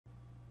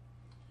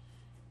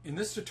In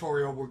this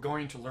tutorial, we're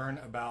going to learn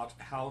about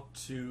how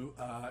to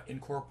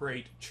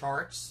incorporate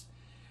charts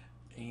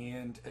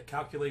and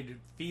calculated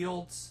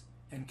fields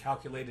and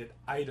calculated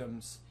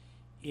items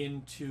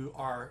into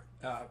our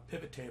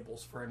pivot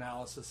tables for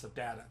analysis of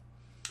data.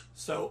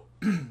 So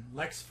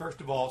let's first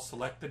of all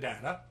select the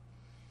data,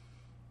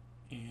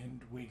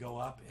 and we go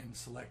up and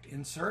select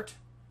Insert,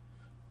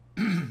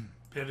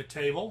 Pivot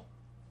Table.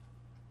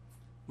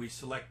 We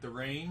select the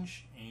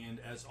range, and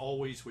as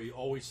always, we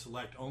always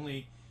select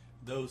only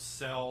those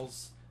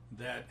cells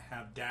that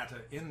have data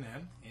in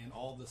them, and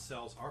all the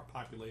cells are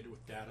populated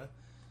with data,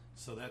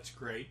 so that's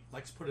great.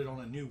 Let's put it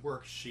on a new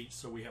worksheet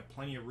so we have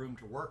plenty of room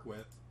to work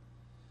with.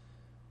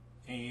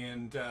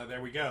 And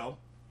there we go.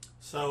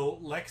 So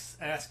let's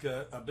ask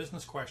a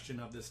business question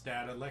of this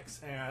data. Let's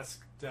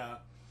ask,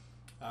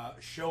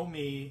 show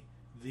me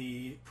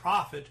the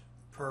profit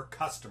per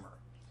customer.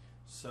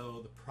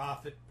 So the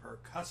profit per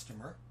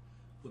customer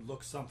would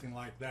look something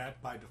like that.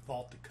 By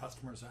default, the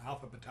customers are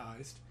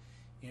alphabetized,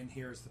 and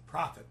here's the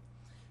profit.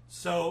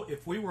 So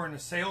if we were in a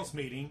sales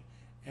meeting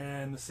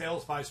and the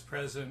sales vice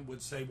president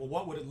would say, well,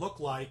 what would it look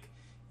like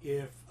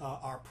if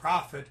our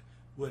profit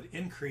would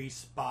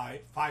increase by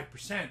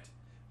 5%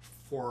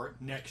 for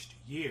next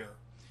year?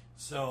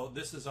 So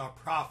this is our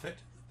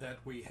profit that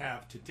we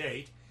have to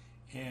date,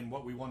 and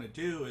what we want to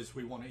do is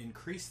we want to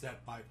increase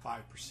that by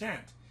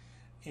 5%.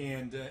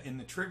 And in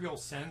the trivial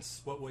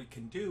sense, what we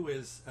can do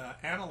is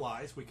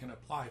analyze. We can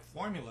apply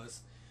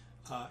formulas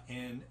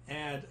and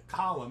add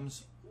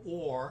columns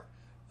or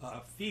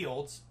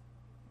fields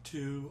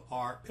to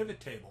our pivot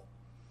table.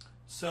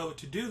 So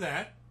to do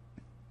that,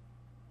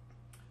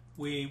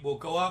 we will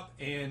go up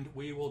and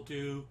we will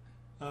do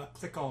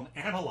click on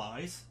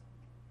Analyze,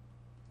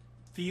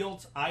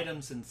 Fields,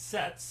 Items, and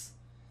Sets,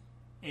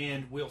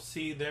 and we'll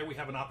see there we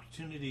have an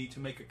opportunity to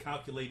make a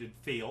calculated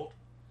field.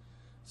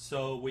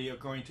 So we are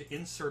going to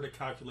insert a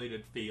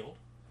calculated field,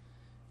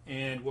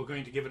 and we're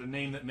going to give it a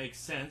name that makes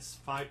sense.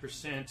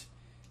 5%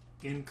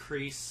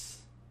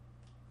 increase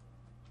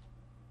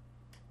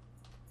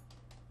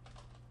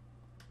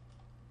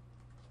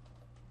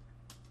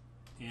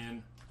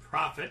in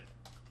profit.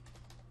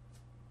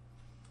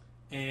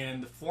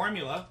 And the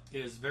formula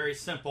is very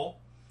simple,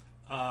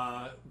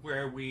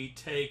 where we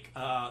take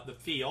the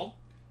field,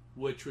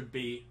 which would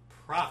be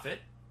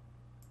profit,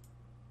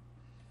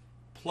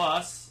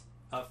 plus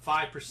a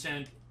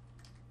 5%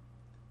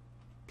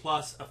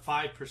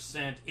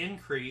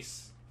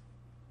 increase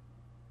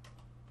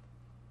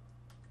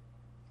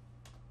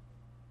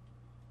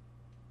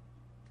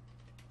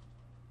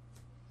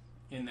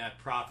in that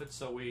profit.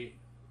 So we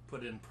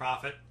put in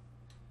profit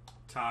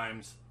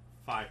times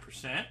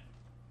 5%,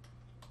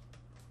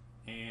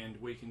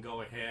 and we can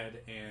go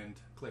ahead and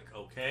click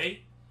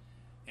OK,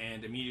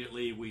 and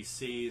immediately we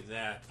see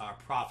that our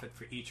profit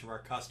for each of our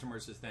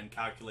customers is then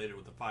calculated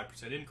with a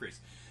 5% increase.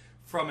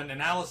 From an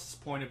analysis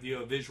point of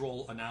view, a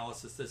visual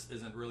analysis, this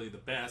isn't really the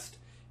best.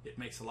 It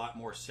makes a lot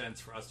more sense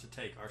for us to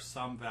take our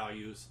sum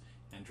values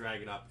and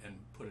drag it up and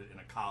put it in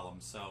a column.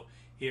 So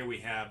here we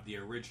have the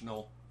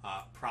original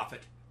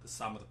profit, the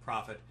sum of the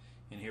profit,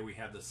 and here we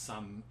have the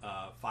sum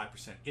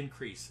 5%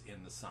 increase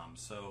in the sum.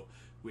 So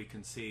we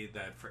can see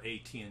that for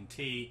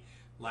AT&T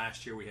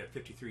last year we had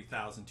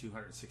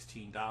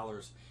 $53,216.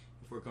 If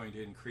we're going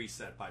to increase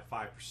that by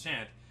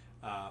 5%,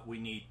 we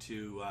need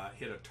to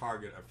hit a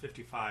target of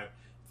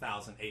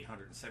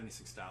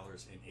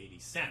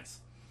 $55,876.80.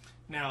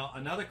 Now,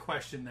 another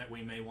question that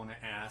we may want to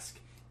ask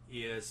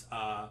is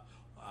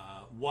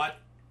what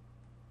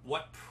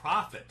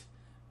profit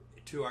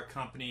to our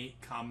company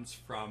comes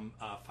from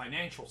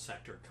financial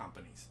sector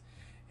companies.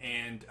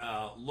 And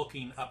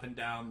looking up and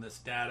down this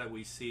data,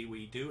 we see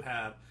we do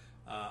have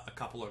a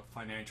couple of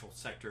financial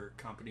sector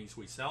companies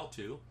we sell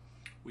to.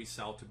 We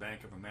sell to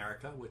Bank of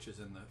America, which is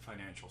in the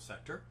financial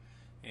sector,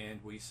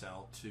 and we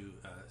sell to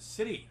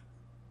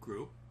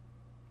Citigroup,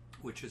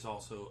 which is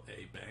also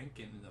a bank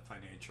in the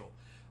financial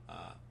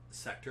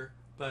sector.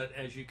 But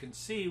as you can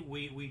see,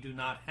 we do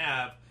not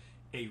have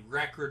a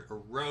record or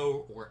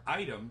row or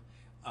item.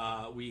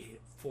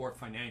 For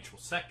financial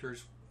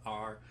sectors,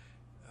 our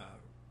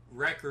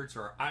records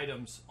or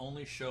items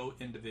only show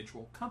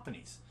individual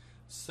companies.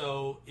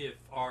 So if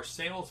our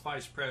sales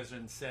vice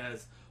president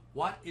says,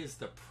 what is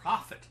the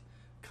profit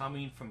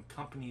coming from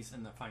companies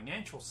in the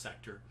financial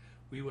sector,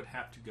 we would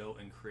have to go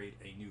and create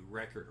a new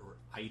record or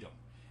item.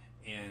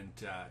 And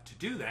to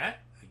do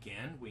that,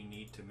 again, we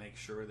need to make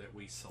sure that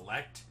we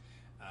select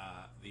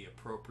the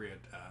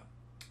appropriate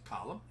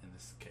column, in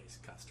this case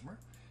customer.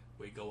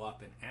 We go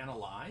up and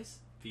Analyze,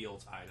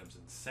 Fields, Items,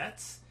 and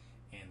Sets,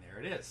 and there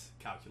it is,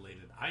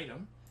 calculated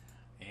item.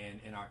 And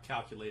in our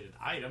calculated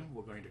item,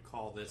 we're going to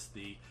call this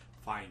the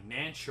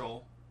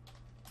financial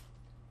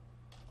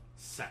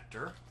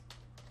sector,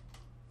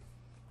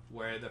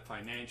 where the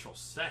financial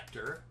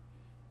sector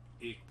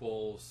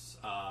equals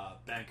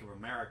Bank of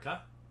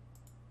America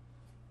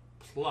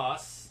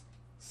plus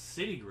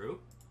Citigroup.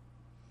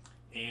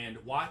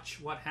 And watch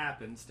what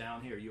happens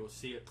down here. You'll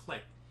see a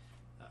click,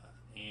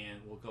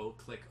 and we'll go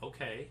click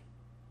OK.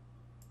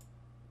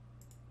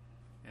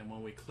 And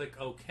when we click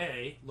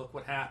OK, look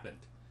what happened.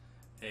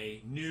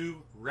 A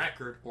new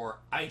record or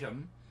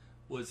item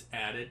was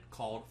added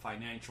called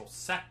financial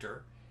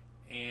sector,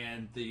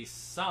 and the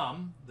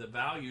sum, the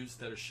values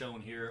that are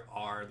shown here,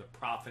 are the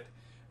profit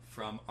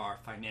from our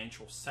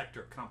financial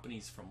sector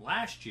companies from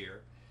last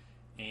year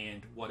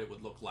and what it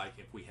would look like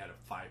if we had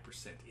a 5%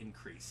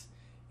 increase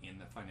in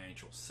the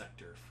financial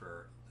sector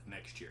for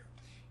next year.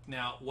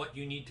 Now, what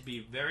you need to be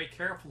very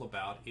careful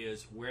about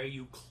is where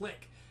you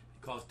click,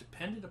 because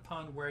dependent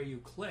upon where you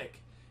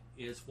click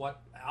is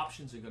what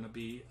options are going to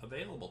be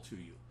available to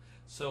you.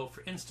 So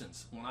for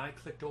instance, when I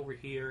clicked over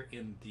here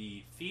in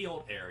the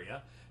field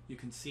area, you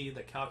can see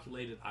the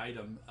calculated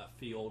item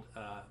field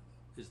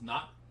is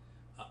not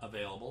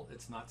available.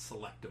 It's not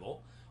selectable.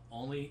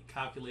 Only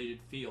calculated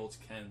fields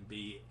can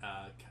be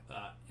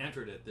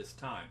entered at this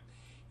time.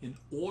 In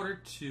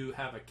order to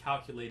have a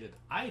calculated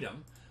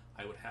item,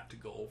 I would have to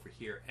go over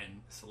here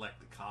and select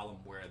the column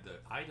where the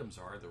items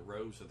are, the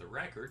rows of the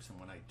records, and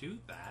when I do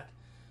that,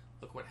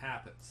 look what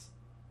happens.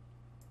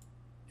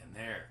 And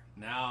there,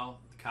 now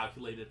the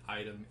calculated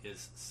item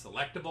is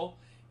selectable,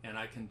 and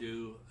I can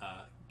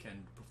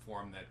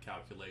perform that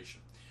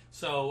calculation.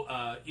 So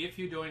if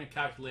you're doing a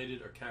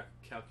calculated or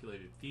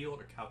calculated field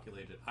or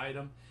calculated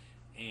item,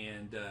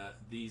 and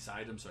these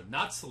items are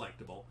not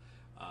selectable,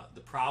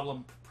 the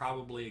problem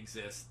probably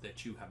exists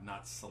that you have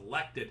not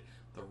selected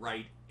the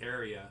right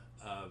area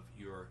of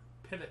your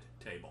pivot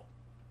table.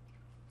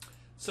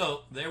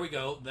 So there we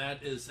go.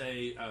 That is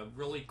a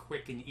really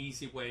quick and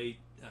easy way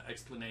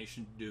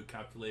explanation to do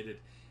calculated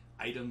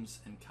items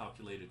and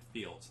calculated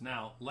fields.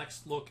 Now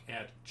let's look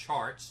at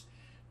charts.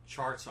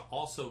 Charts are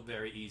also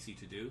very easy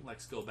to do.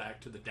 Let's go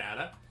back to the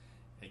data.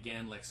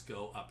 Again, let's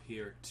go up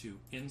here to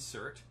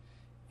Insert,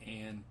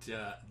 and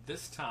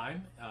this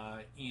time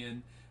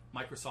in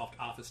Microsoft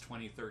Office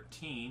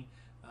 2013,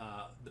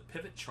 the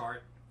pivot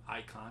chart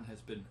icon has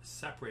been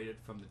separated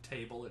from the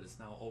table. It is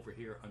now over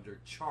here under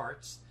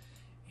Charts,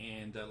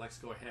 and let's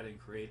go ahead and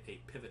create a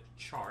pivot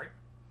chart.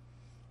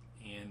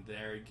 And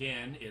there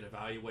again, it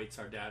evaluates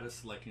our data,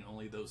 selecting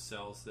only those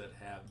cells that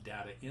have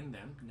data in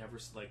them, never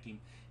selecting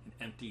an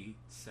empty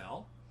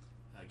cell.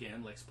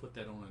 Again, let's put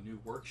that on a new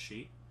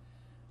worksheet.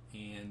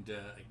 And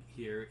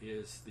here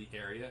is the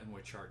area in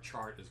which our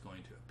chart is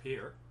going to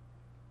appear.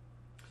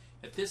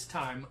 At this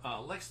time,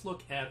 let's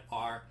look at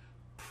our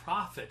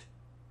profit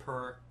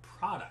per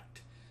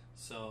product.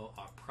 So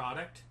our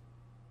product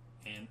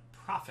and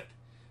profit.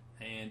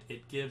 And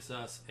it gives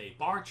us a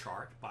bar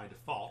chart by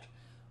default.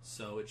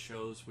 So it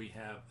shows we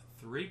have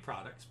 3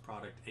 products,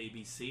 product A,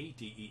 B, C,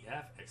 D, E,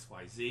 F, X,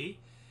 Y, Z.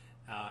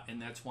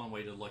 And that's one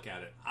way to look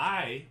at it.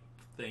 I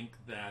think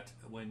that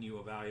when you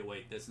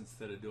evaluate this,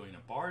 instead of doing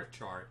a bar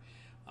chart,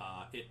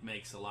 it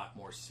makes a lot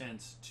more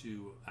sense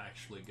to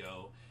actually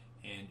go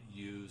and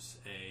use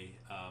a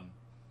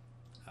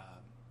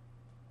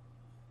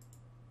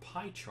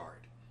pie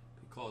chart,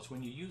 because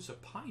when you use a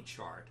pie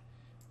chart,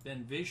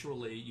 then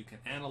visually you can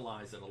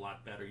analyze it a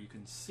lot better. You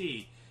can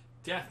see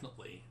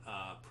definitely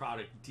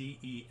product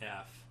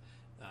DEF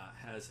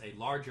has a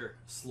larger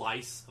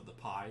slice of the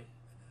pie.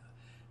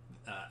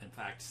 In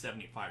fact,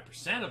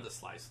 75% of the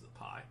slice of the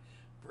pie,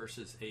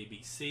 versus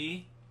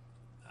ABC,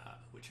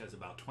 which has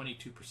about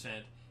 22%,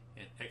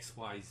 and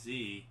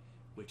XYZ,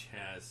 which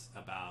has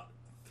about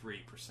 3%.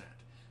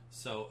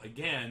 So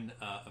again,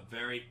 a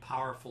very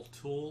powerful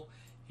tool.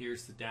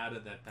 Here's the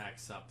data that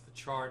backs up the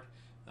chart.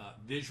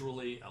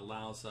 Visually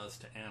allows us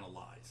to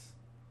analyze.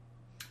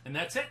 And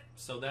that's it.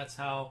 So that's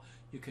how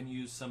you can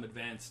use some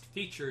advanced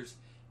features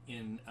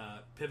in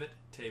pivot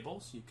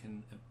tables. You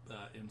can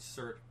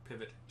insert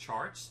pivot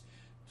charts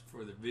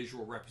for the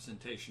visual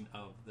representation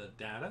of the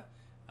data.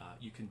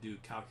 You can do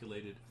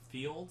calculated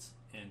fields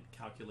and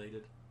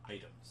calculated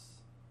items.